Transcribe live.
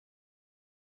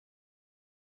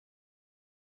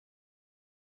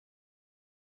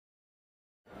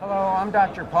I'm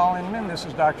Dr. Paul Indman. This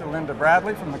is Dr. Linda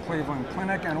Bradley from the Cleveland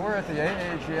Clinic, and we're at the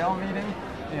AAGL meeting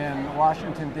in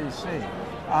Washington, D.C.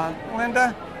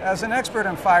 Linda, as an expert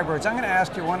in fibroids, I'm going to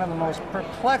ask you one of the most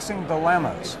perplexing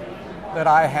dilemmas that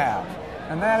I have,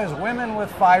 and that is women with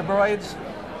fibroids,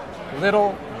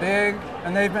 little, big,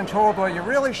 and they've been told, well, you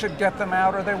really should get them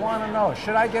out, or they want to know,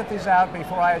 should I get these out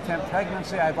before I attempt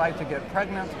pregnancy? I'd like to get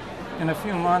pregnant in a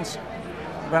few months,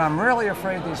 but I'm really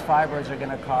afraid these fibroids are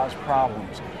going to cause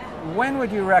problems. When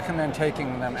would you recommend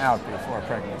taking them out before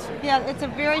pregnancy? Yeah, it's a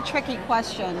very tricky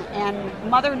question, and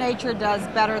Mother Nature does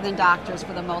better than doctors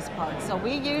for the most part. So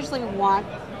we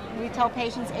tell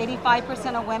patients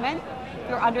 85% of women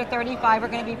who are under 35 are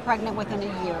going to be pregnant within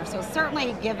a year. So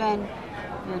certainly, given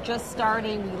you're just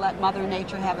starting, we let Mother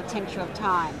Nature have a tincture of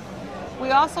time. We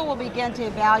also will begin to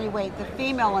evaluate the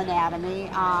female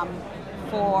anatomy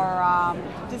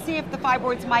to see if the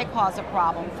fibroids might cause a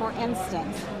problem. For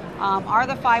instance, are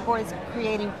the fibroids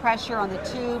creating pressure on the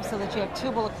tubes so that you have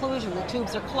tubal occlusion, the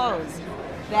tubes are closed?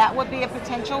 That would be a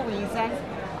potential reason,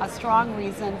 a strong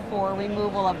reason for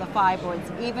removal of the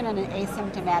fibroids, even in an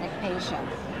asymptomatic patient,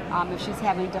 if she's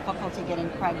having difficulty getting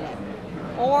pregnant.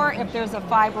 Or if there's a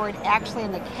fibroid actually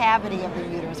in the cavity of the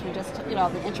uterus, the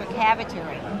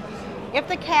intracavitary. If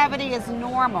the cavity is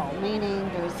normal, meaning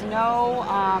there's no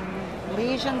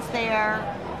lesions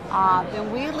there,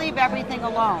 then we leave everything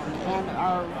alone and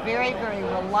are very, very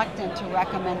reluctant to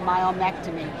recommend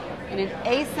myomectomy in an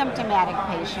asymptomatic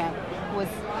patient who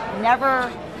has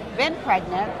never been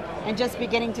pregnant and just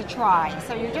beginning to try.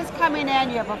 So you're just coming in,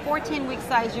 you have a 14-week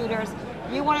size uterus,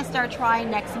 you want to start trying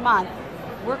next month.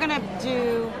 We're going to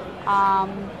do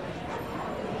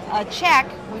a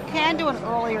check. We can do an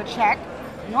earlier check.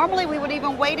 Normally we would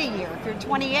even wait a year. If you're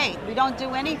 28, we don't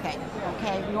do anything,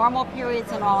 okay? Normal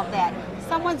periods and all of that. If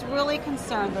someone's really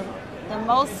concerned, the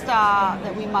most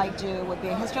that we might do would be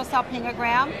a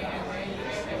hysterosalpingogram,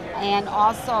 and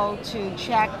also to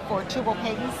check for tubal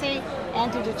patency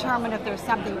and to determine if there's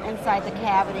something inside the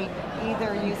cavity,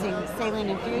 either using saline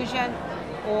infusion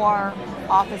or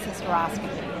office hysteroscopy.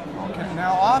 Okay.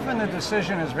 Now, often the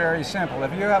decision is very simple.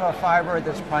 If you have a fibroid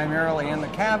that's primarily in the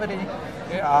cavity,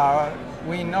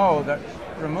 we know that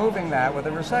removing that with a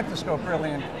resectoscope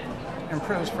really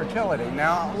improves fertility.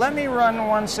 Now, let me run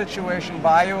one situation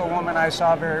by you, a woman I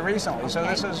saw very recently. So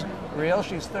this is real.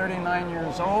 She's 39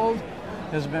 years old,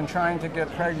 has been trying to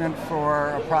get pregnant for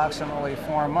approximately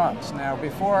 4 months. Now,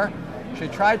 before she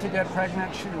tried to get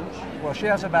pregnant, she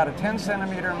has about a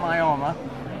 10-centimeter myoma.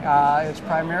 It's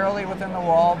primarily within the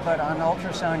wall, but on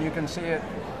ultrasound you can see it.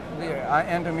 The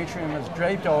endometrium is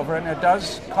draped over it, and it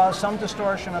does cause some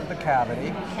distortion of the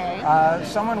cavity. Okay.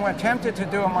 Someone attempted to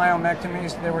do a myomectomy.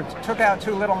 They took out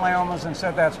 2 little myomas and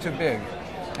said that's too big,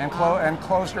 and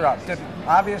closed her up.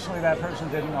 Obviously, that person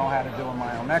didn't know how to do a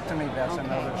myomectomy. That's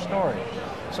another story.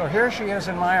 So here she is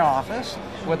in my office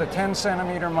with a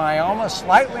 10-centimeter myoma,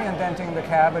 slightly indenting the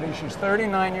cavity. She's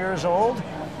 39 years old,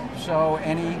 so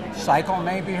any cycle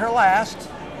may be her last.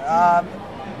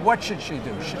 What should she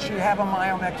do? Should she have a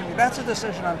myomectomy? That's a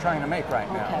decision I'm trying to make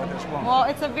right now with this woman. Well,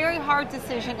 it's a very hard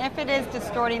decision. If it is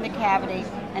distorting the cavity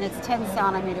and it's 10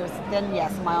 centimeters, then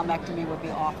yes, myomectomy would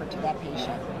be offered to that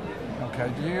patient.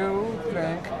 Okay. Do you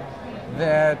think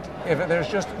that if there's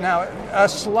just now a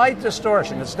slight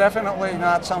distortion, it's definitely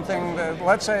not something that,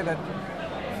 let's say that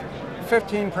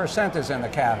 15% is in the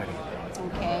cavity.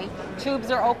 Okay.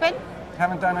 Tubes are open?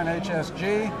 Haven't done an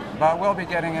HSG, but we'll be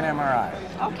getting an MRI.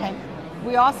 Okay.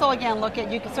 We also, again, look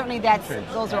at,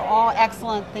 those are all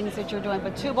excellent things that you're doing,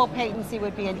 but tubal patency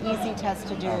would be an easy test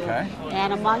to do. Okay.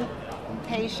 And among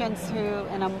patients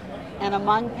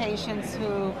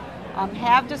who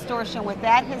have distortion with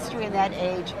that history and that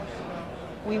age,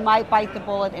 we might bite the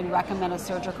bullet and recommend a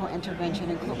surgical intervention,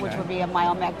 which would be a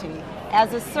myomectomy.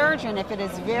 As a surgeon, if it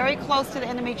is very close to the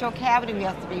endometrial cavity, we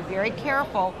have to be very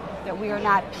careful that we are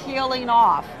not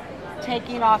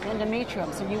taking off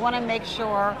endometrium. So you want to make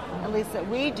sure, at least that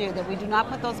we do not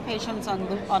put those patients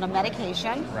on a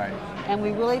medication. Right. And we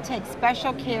really take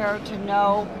special care to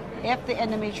know if the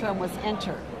endometrium was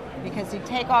entered. Because you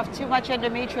take off too much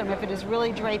endometrium, if it is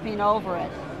really draping over it,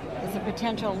 there's a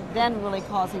potential then really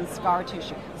causing scar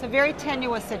tissue. It's a very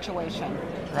tenuous situation.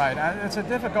 Right. It's a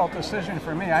difficult decision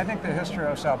for me. I think the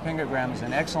hysterosalpingogram is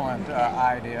an excellent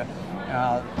idea,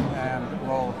 and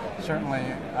we'll certainly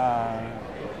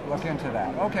look into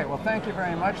that. Okay, well, thank you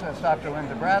very much. That's Dr.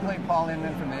 Linda Bradley, Paul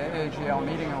Indman from the AAGL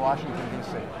meeting in Washington,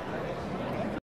 D.C.